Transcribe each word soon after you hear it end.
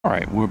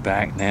Alright, we're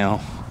back now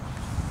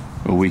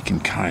where we can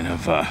kind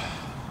of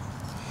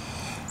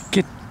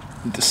get...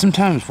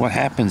 Sometimes what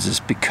happens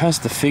is because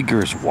the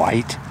figure is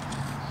white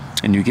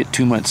and you get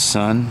too much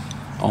sun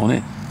on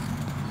it,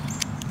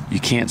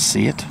 you can't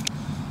see it.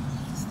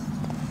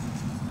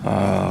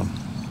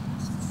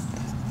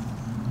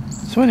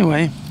 So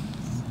anyway,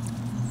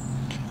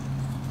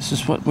 this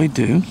is what we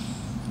do.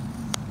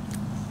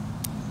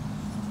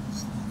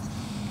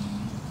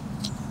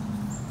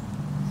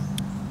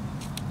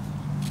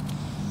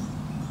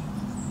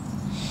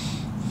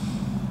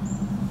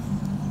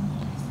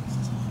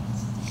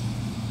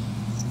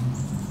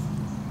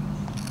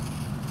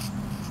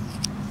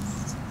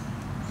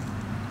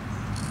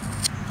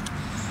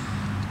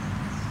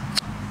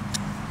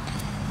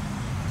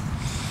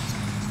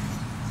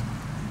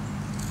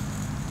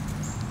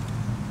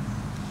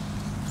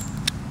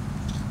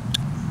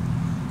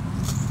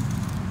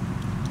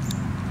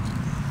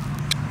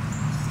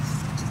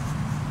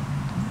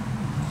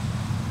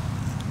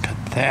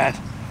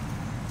 That,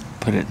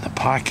 put it in the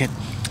pocket,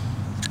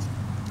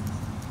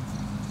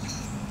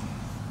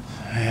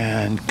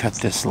 and cut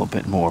this a little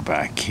bit more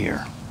back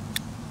here.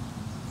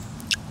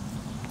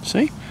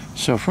 See?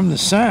 So from the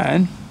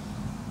side,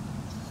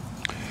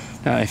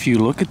 now if you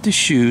look at the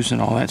shoes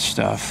and all that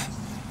stuff,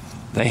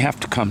 they have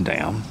to come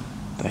down.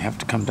 They have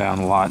to come down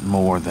a lot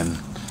more than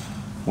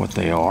what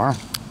they are.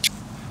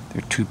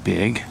 They're too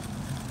big.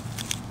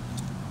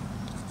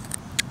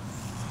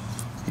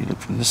 You look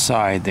from the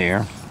side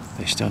there.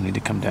 They still need to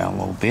come down a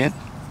little bit.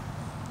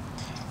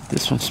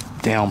 This one's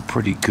down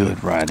pretty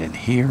good right in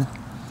here.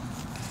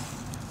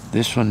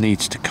 This one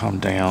needs to come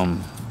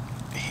down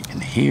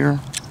in here.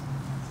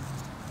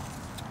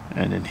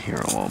 And in here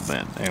a little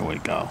bit. There we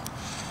go.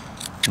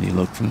 And you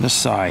look from the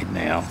side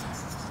now.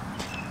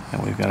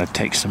 And we've got to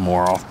take some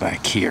more off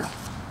back here.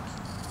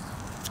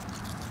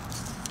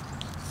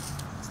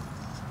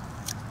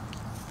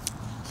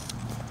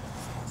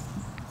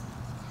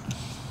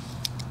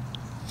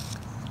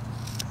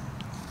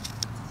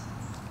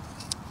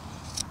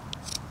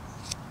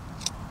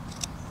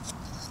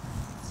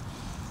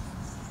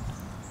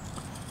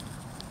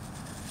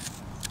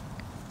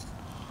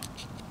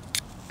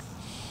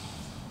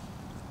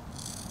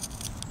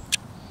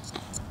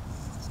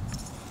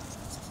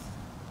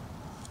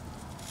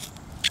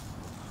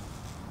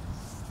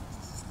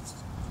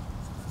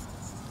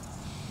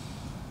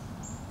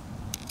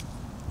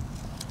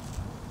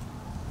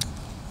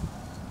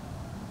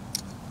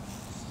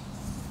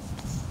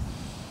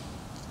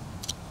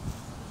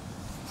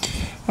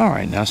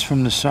 Alright, now it's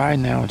from the side.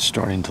 Now it's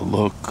starting to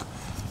look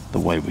the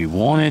way we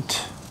want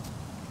it.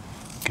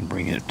 We can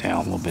bring it down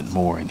a little bit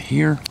more in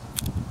here.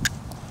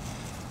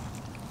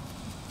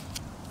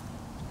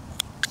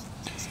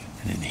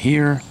 And in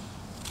here.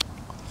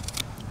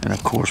 And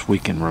of course we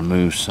can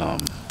remove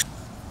some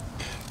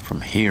from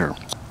here,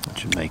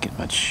 which would make it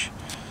much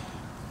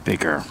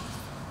bigger.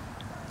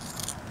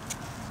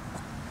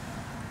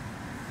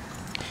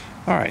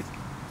 Alright,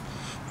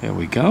 there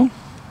we go.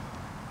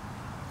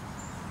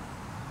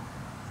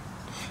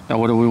 Now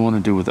what do we want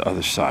to do with the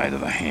other side of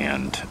the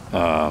hand?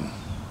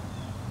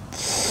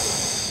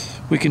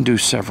 We can do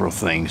several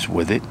things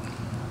with it.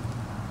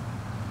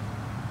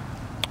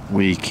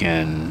 We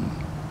can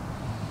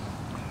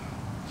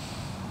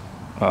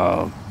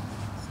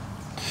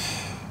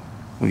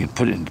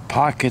put it into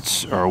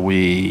pockets, or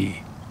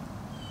we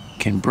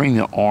can bring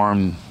the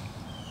arm,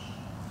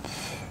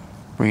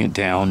 bring it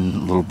down a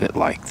little bit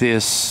like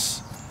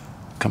this,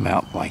 come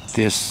out like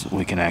this.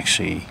 We can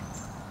actually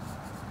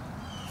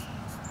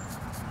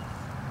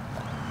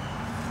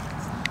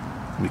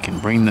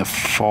bring the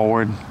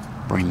forward,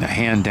 bring the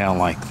hand down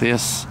like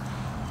this,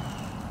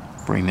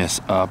 bring this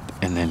up,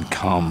 and then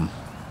come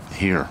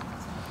here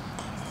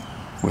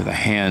where the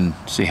hand,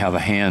 see how the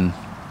hand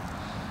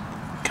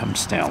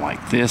comes down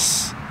like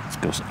this,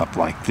 goes up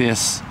like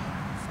this,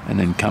 and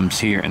then comes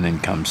here, and then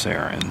comes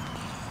there. And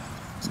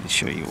let me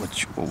show you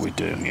what we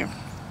do here.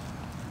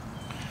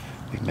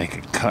 We make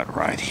a cut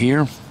right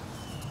here,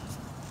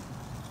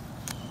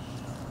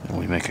 and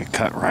we make a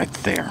cut right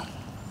there.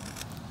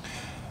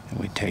 And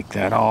we take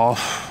that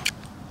off,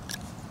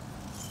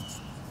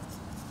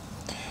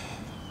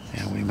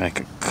 and we make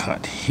a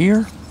cut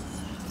here,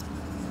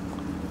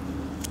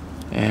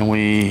 and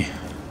we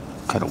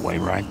cut away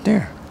right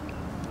there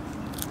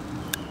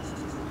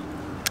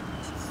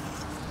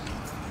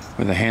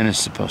where the hand is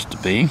supposed to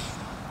be.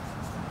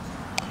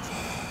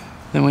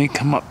 Then we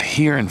come up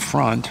here in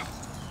front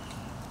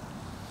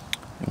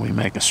and we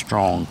make a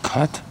strong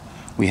cut.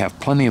 We have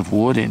plenty of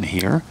wood in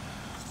here,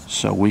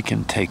 so we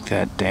can take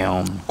that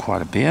down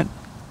quite a bit.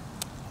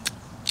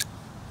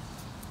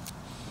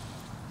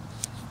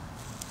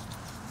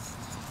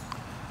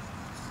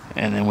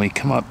 And then we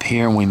come up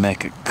here and we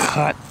make a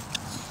cut.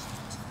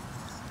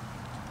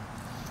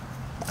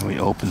 And we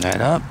open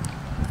that up.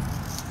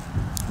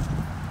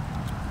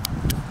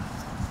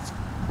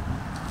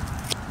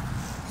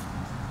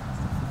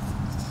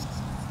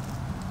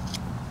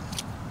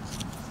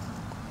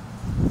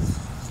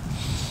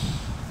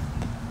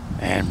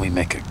 And we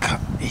make a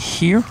cut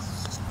here.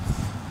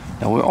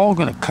 Now we're all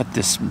going to cut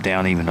this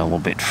down even a little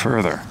bit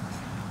further,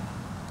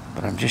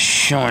 but I'm just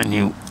showing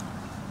you.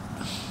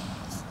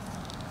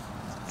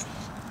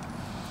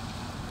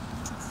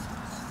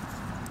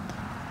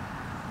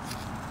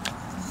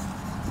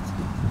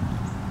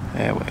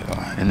 There we go.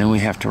 And then we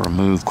have to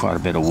remove quite a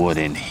bit of wood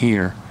in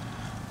here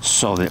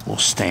so that it will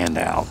stand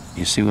out.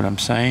 You see what I'm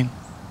saying?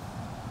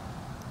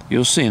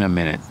 You'll see in a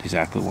minute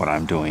exactly what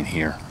I'm doing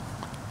here.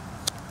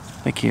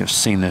 I think you have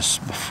seen this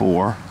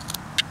before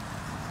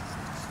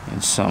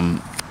in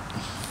some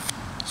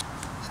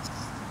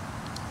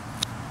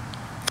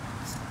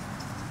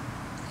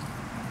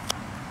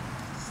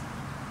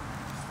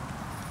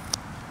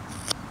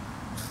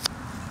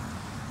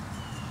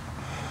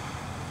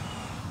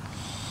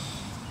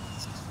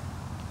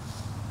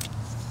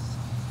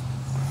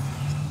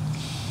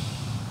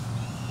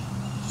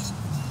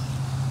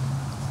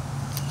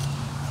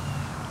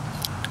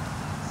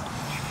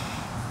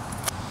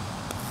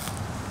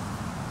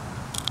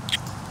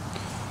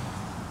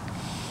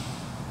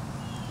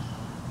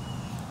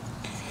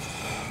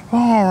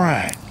all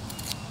right.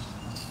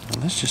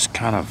 Now let's just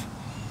kind of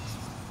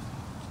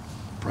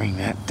bring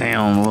that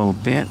down a little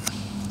bit.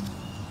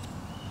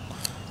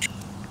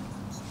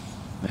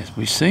 As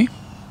we see,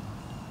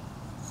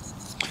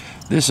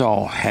 this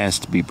all has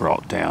to be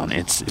brought down.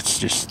 It's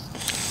just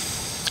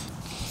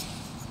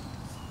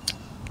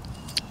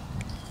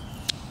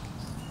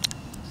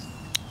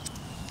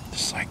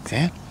like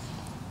that.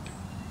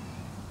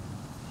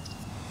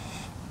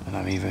 And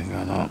I'm even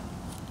gonna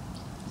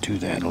do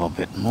that a little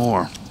bit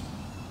more.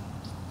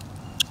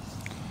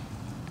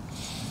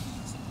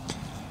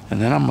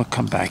 And then I'm going to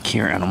come back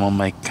here and I'm going to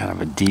make kind of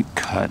a deep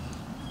cut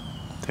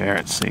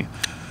there. See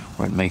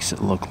where it makes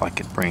it look like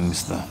it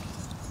brings the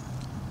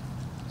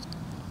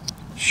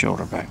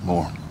shoulder back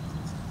more.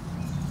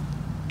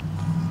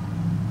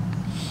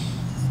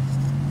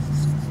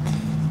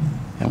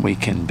 And we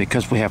can,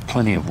 because we have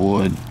plenty of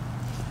wood,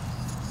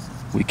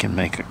 we can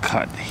make a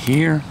cut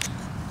here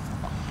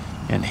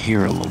and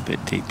here a little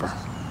bit deeper.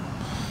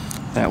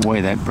 That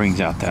way that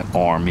brings out that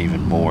arm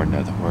even more, in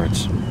other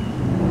words.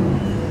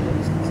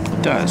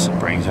 Does. It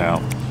brings out.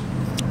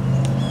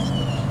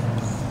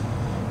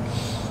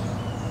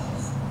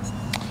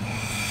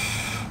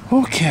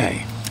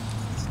 Okay.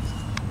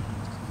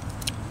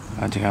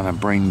 I'm just gonna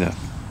bring the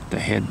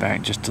head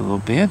back just a little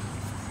bit.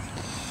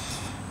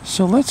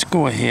 So let's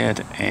go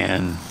ahead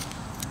and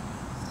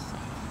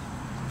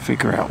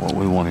figure out what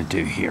we want to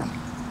do here.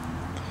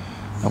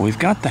 Now we've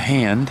got the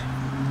hand,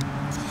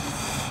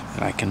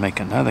 and I can make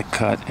another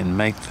cut and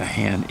make the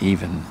hand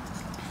even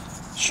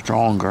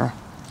stronger.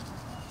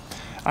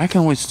 I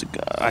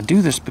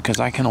do this because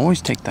I can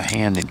always take the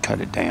hand and cut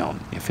it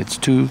down if it's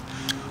too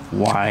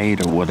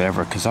wide or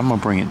whatever, because I'm going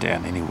to bring it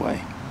down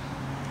anyway.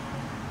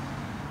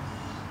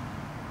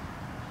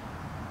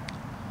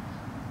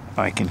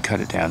 I can cut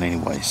it down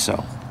anyway,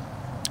 so.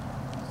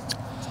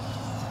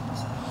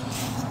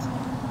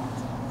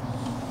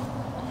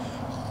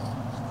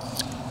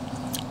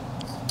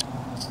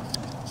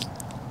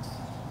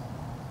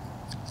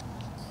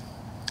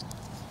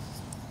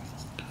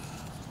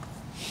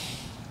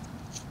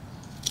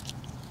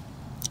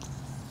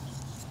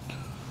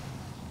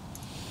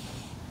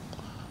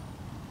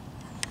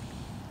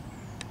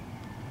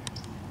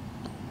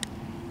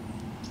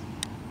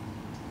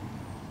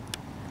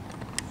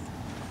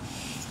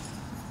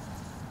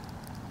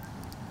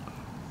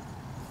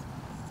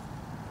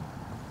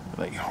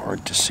 Really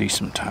hard to see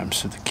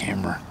sometimes through the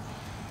camera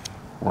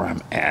where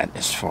I'm at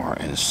as far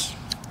as.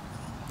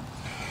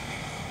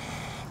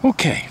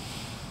 Okay.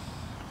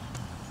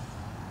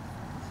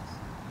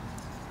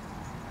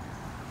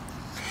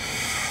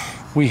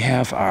 We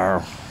have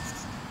our,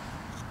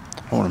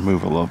 I want to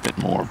move a little bit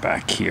more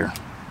back here.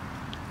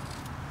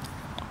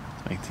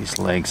 Make these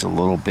legs a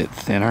little bit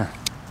thinner.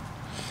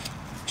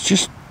 It's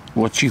just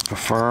what you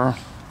prefer.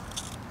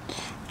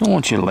 You don't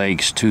want your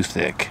legs too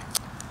thick.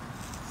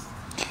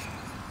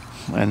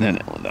 And then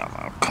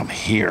I'll come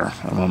here.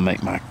 I'm going to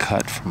make my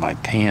cut for my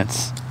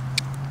pants.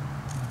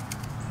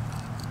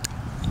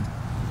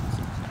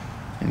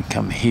 And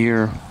come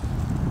here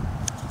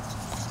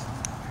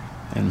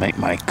and make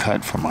my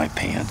cut for my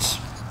pants.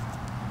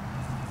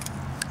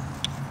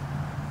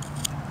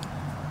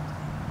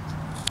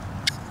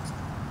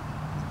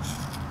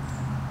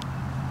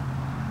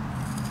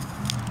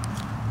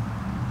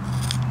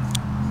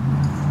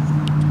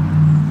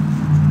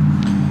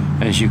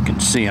 As you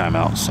can see, I'm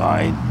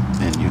outside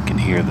and you can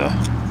hear the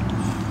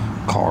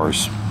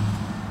cars.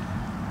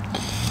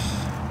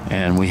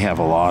 And we have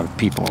a lot of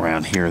people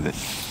around here that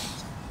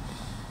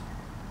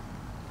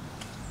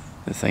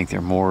think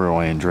they're Mario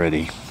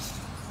Andretti.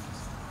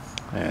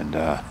 And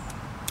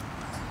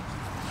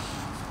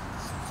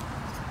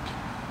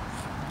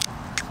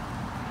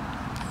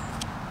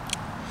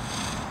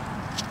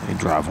they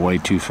drive way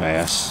too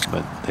fast,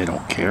 but they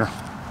don't care.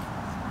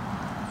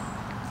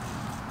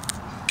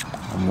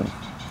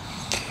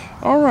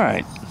 All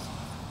right.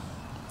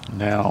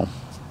 Now,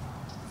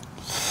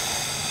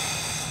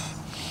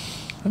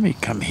 let me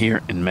come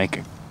here and make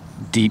a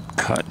deep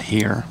cut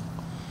here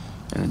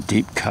And a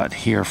deep cut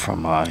here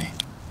from my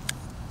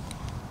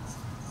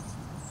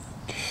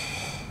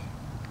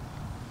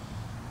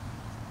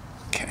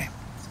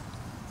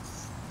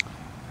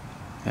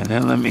and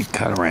then let me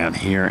cut around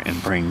here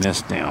and bring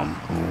this down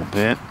a little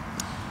bit.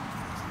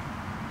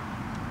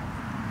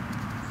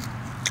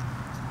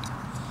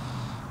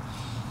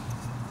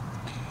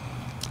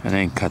 And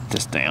then cut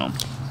this down.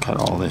 Cut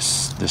all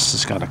this. This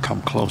has got to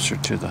come closer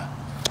to the...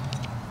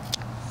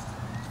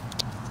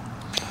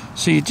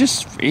 So you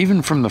just,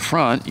 even from the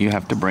front, you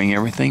have to bring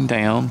everything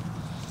down.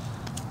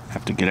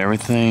 Have to get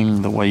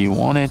everything the way you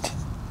want it.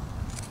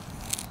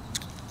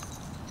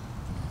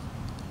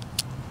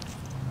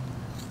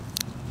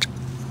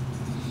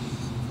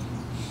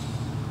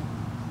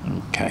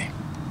 Okay.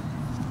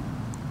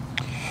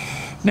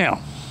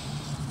 Now,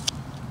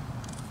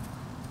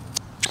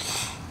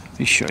 let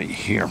me show you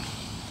here.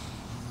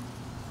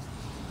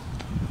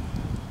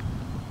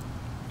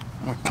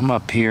 I'm going to come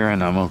up here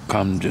and I'm going to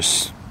come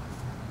just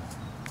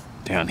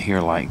down here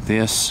like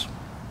this.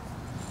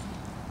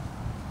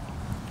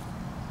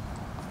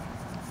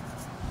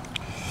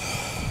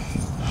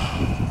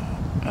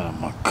 And I'm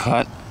going to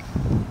cut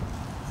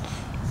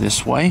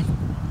this way.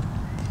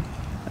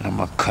 And I'm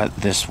going to cut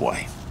this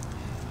way.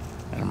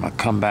 And I'm going to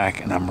come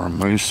back and I'm going to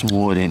remove some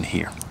wood in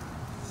here.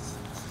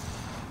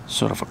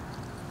 Sort of a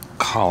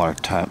collar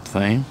type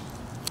thing.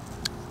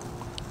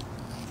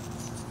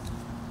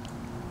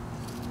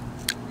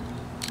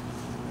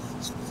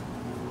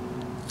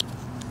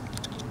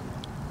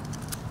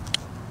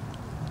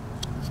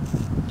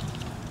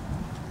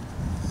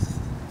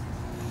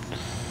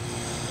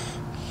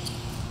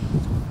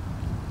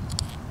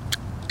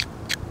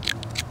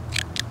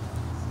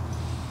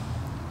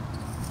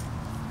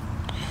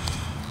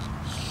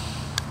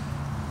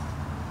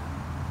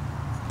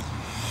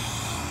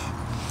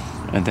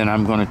 And then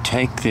I'm going to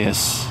take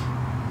this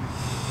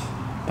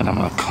and I'm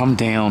going to come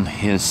down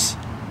his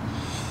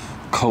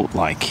coat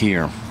like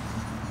here.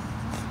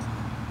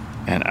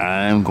 And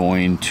I'm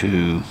going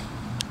to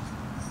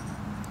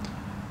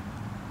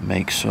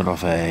make sort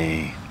of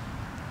a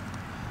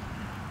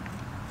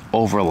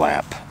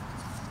overlap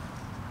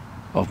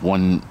of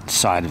one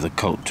side of the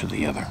coat to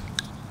the other.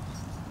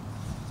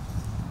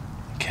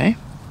 Okay?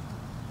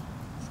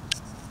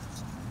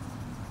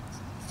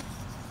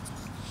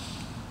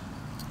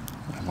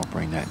 And we'll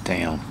bring that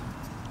down.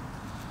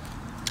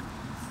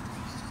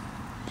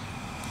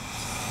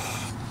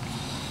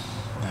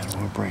 And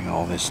we'll bring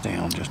all this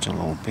down just a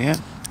little bit.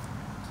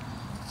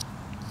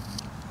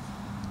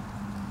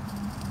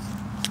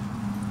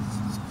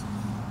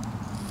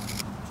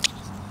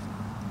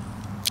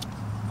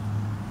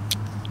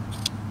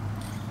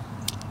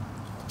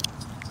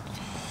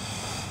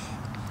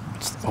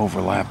 It's the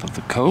overlap of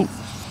the coat.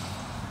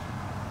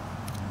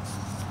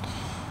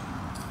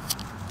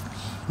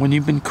 When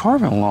you've been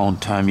carving a long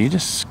time, you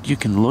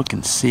can look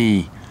and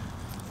see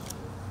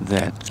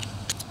that,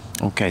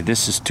 okay,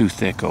 this is too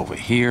thick over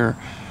here,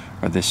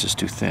 or this is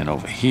too thin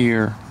over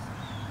here,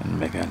 and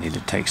maybe I need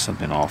to take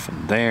something off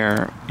in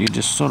there. You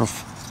just sort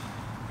of,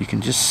 you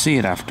can just see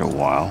it after a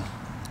while,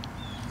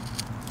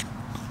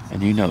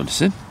 and you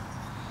notice it.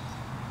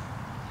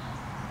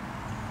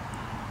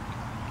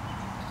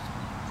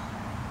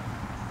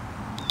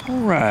 All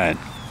right.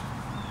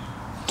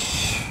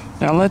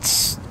 Now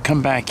let's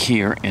come back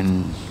here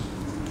and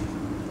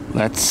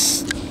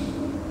let's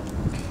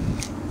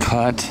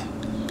cut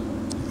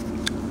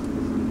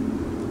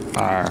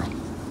our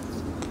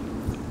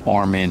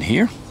arm in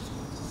here.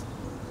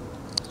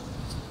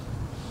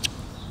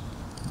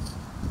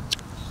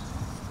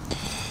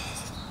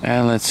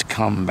 And let's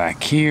come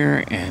back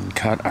here and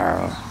cut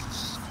our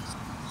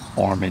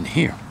arm in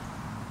here.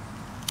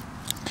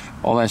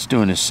 All that's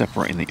doing is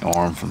separating the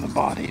arm from the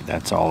body.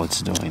 That's all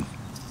it's doing.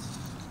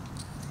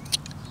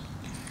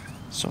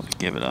 So we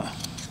give it a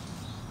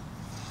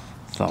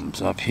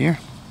thumbs up here.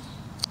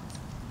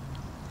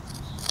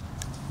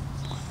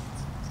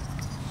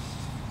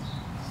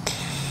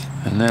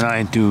 And then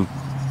I do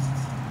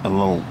a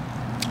little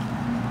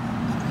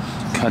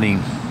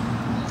cutting,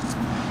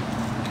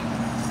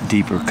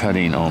 deeper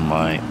cutting on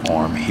my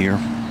arm here.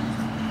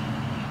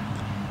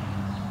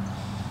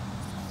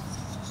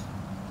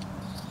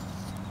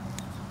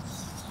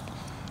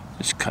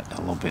 Just cutting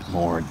a little bit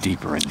more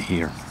deeper in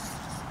here.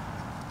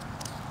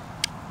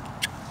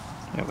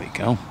 There we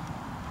go.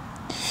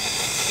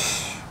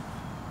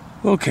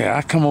 Okay,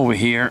 I come over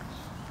here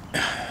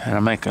and I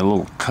make a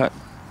little cut,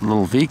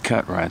 little V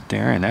cut right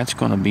there, and that's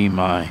going to be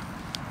my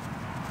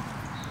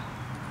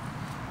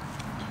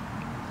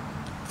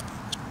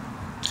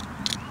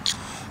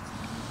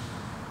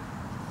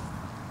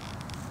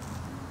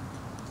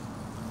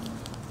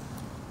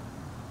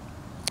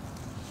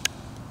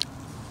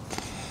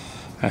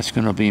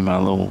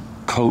little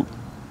coat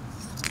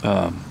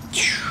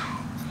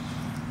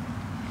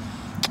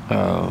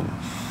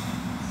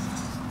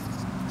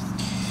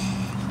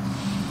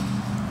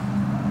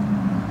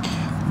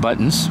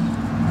buttons.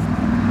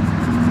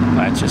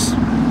 I just,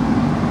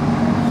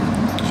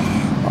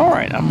 all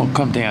right, I'm gonna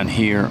come down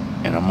here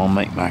and I'm gonna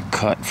make my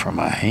cut for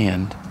my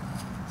hand.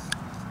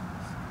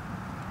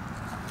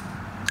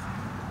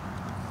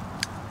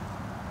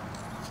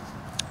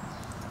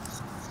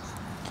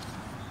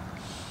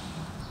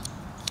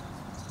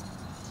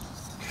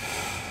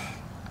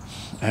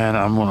 And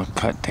I'm going to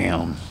cut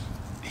down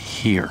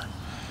here.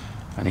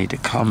 I need to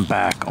come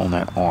back on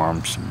that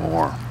arm some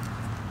more.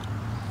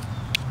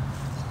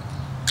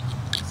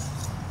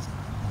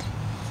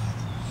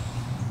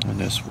 In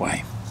this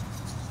way.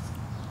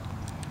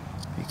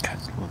 You cut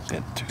a little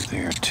bit through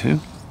there too.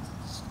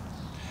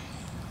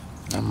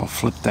 I'm going to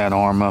flip that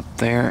arm up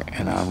there,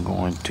 and I'm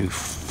going to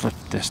flip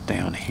this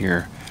down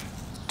here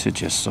to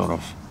just sort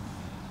of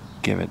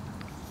give it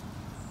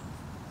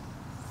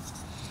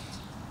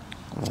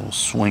a little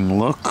swing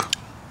look.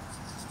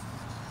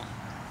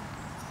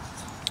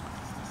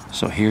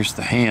 So here's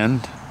the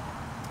hand,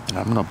 and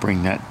I'm going to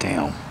bring that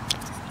down.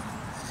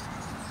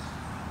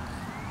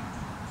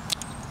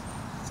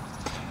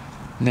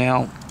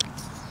 Now,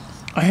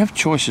 I have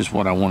choices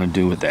what I want to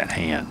do with that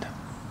hand.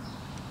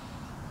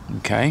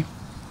 Okay?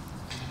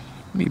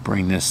 Let me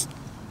bring this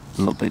a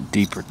little bit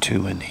deeper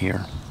too in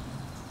here.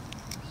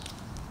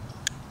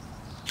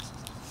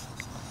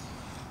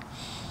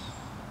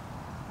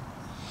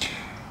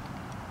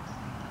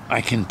 I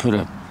can put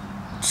a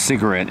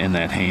cigarette in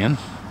that hand,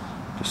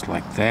 just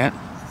like that.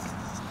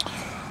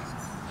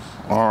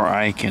 Or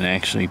I can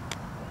actually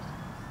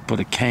put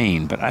a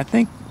cane, but I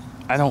think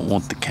I don't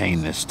want the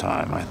cane this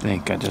time. I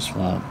think I just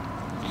want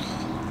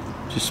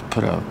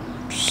put a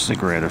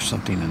cigarette or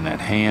something in that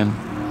hand.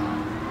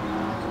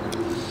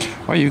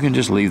 Or you can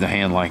just leave the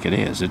hand like it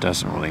is. It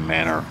doesn't really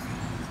matter.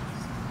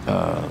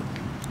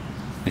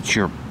 It's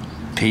your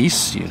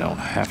piece. You don't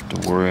have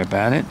to worry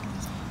about it.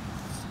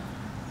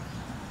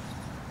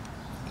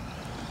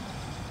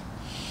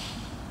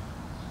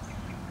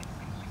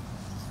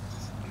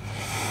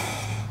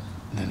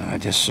 Then I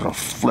just sort of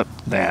flip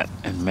that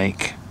and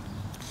make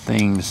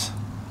things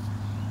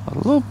a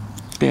little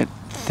bit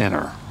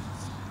thinner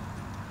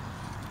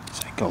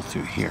as I go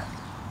through here.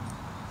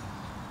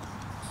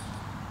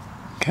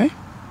 Okay?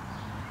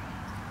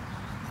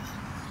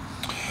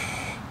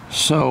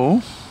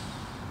 So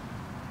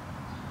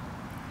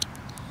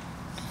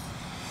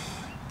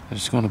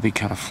it's going to be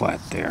kind of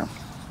flat there.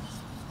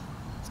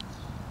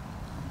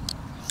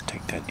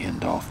 Take that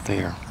end off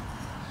there.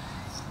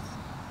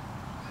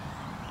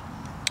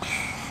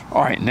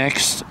 All right,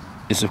 next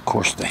is of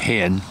course the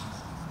head,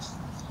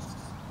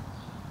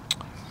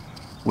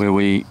 where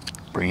we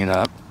bring it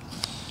up.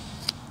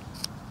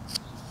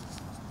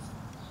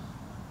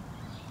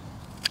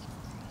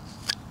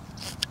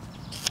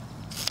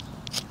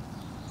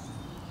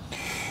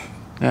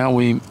 Now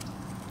we're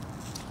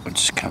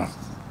just kind of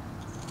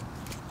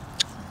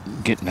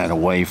getting that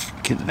away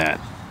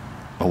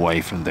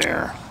from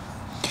there.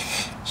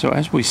 So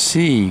as we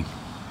see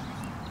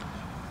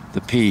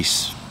the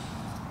piece,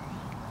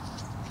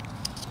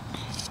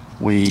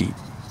 we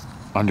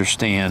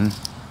understand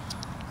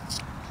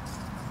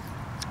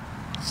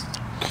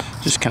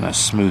just kind of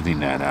smoothing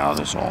that out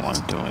is all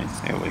I'm doing.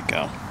 There we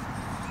go.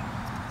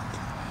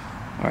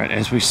 All right,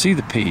 as we see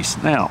the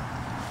piece now,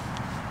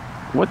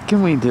 what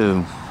can we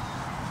do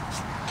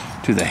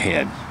to the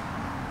head?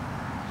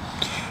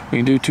 We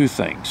can do two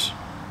things.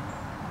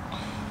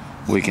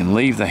 We can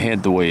leave the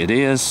head the way it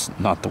is,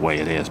 not the way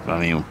it is, but I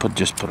mean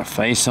just put a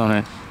face on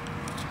it,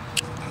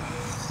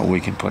 or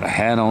we can put a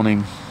hat on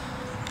him,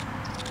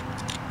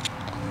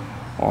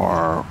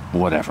 or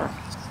whatever.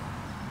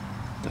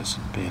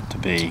 Doesn't appear to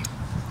be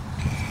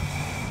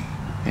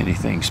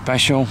anything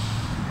special.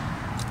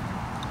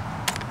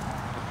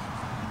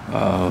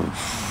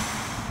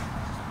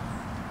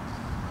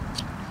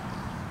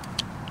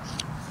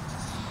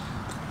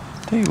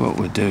 Tell you what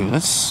we'll do.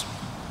 Let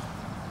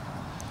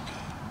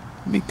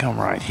me come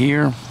right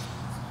here.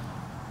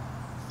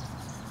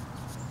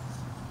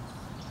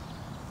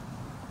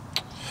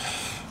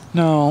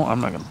 No, I'm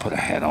not going to put a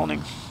hat on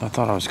him. I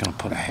thought I was going to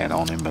put a hat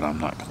on him, but I'm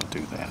not going to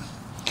do that.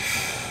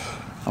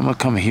 I'm going to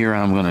come here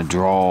and I'm going to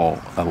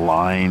draw a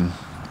line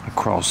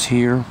across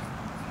here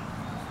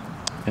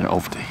and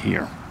over to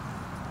here.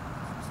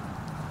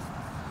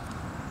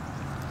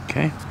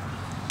 Okay?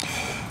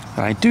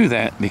 And I do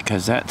that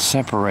because that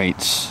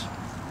separates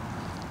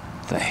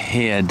the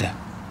head.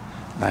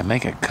 And I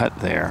make a cut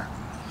there.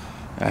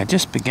 And I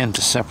just begin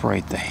to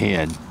separate the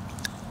head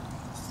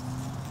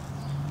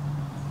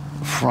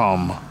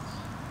from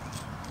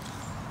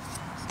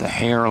the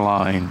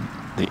hairline,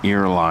 the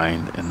ear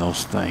line, and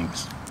those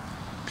things.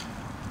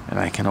 And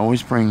I can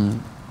always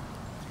bring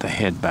the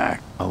head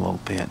back a little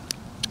bit.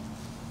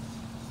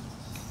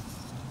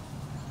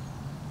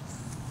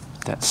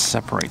 That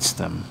separates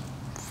them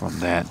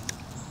from that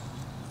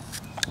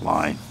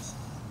line.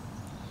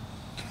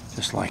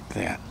 Just like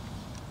that.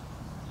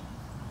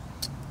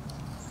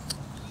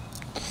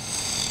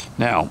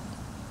 Now,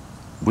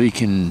 we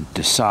can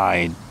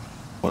decide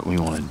what we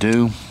want to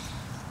do.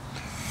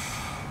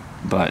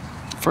 But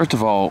first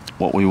of all,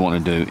 what we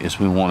want to do is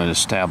we want to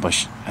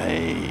establish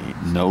a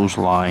nose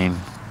line,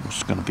 which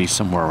is going to be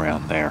somewhere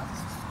around there.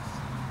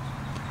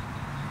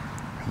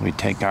 We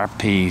take our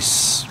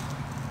piece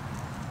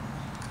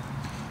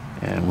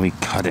and we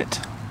cut it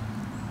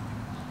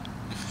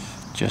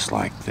just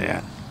like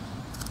that.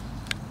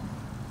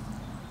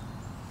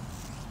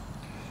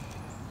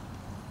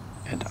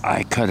 And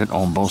I cut it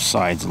on both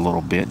sides a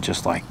little bit,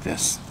 just like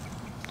this.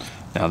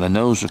 Now the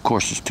nose, of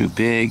course, is too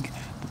big,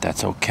 but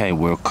that's okay.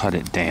 We'll cut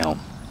it down.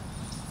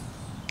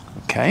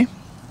 Okay?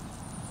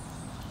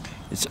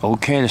 It's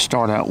okay to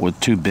start out with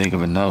too big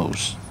of a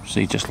nose.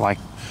 See, just like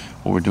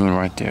what we're doing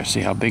right there.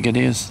 See how big it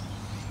is?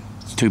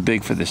 It's too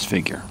big for this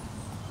figure.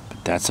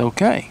 But that's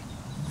okay.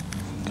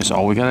 Because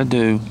all we got to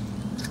do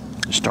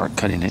is start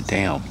cutting it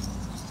down.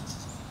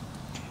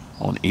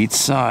 On each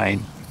side,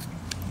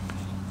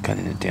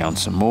 cutting it down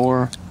some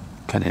more,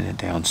 cutting it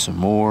down some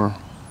more,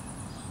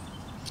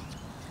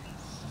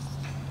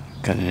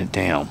 cutting it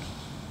down.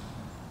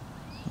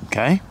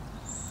 Okay?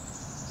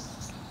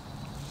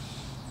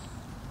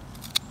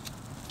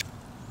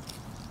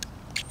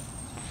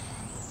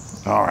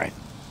 All right.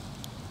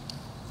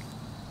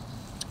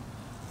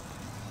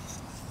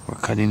 We're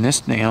cutting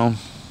this down,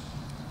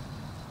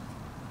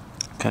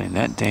 cutting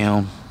that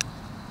down.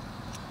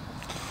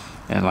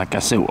 And like I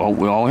said, all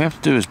we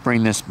have to do is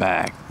bring this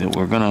back. That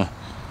we're going to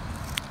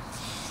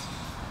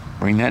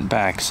bring that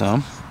back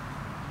some.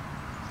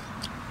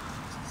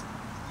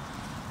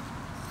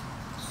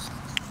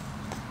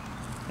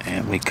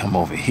 And we come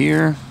over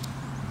here.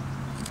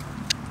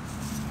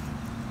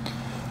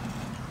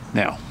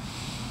 Now,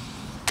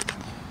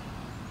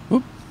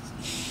 whoop,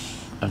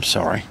 I'm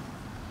sorry.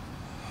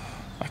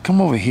 I come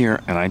over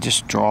here and I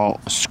just draw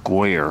a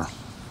square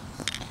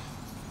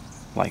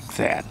like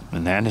that.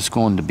 And that is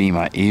going to be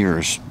my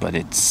ears, but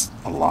it's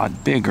a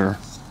lot bigger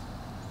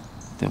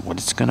than what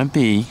it's going to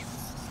be.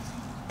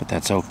 But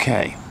that's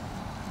okay.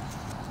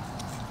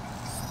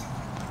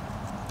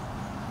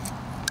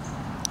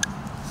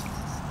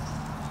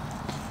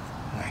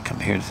 I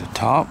come here to the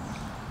top.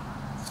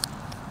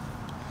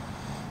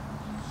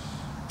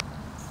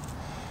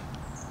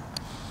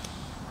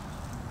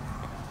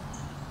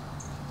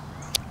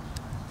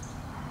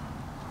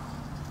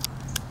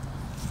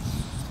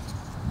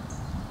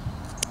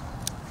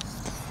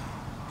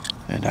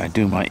 And I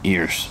do my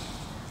ears.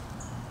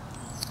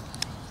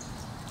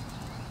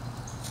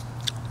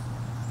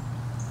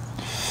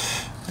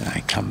 And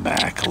I come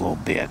back a little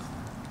bit.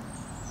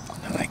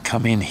 And I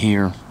come in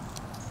here.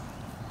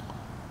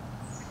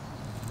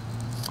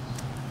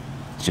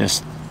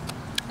 Just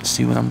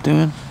see what I'm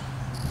doing?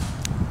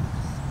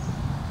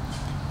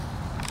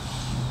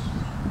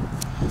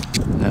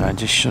 And then I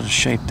just should have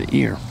shaped the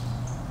ear.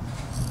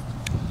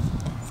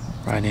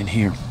 Right in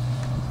here.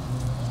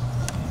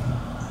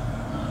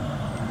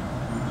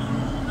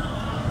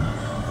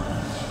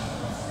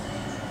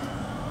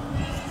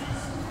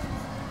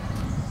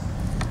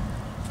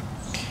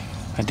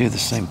 I do the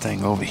same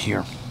thing over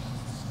here.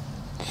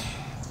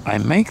 I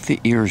make the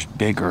ears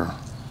bigger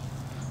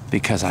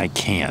because I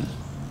can.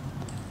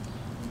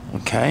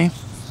 Okay?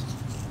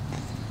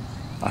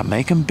 I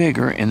make them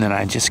bigger and then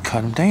I just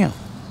cut them down.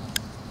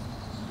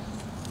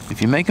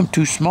 If you make them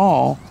too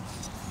small,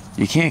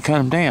 you can't cut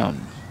them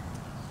down.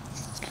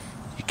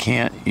 You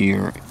can't.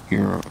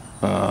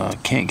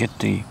 Can't get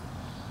the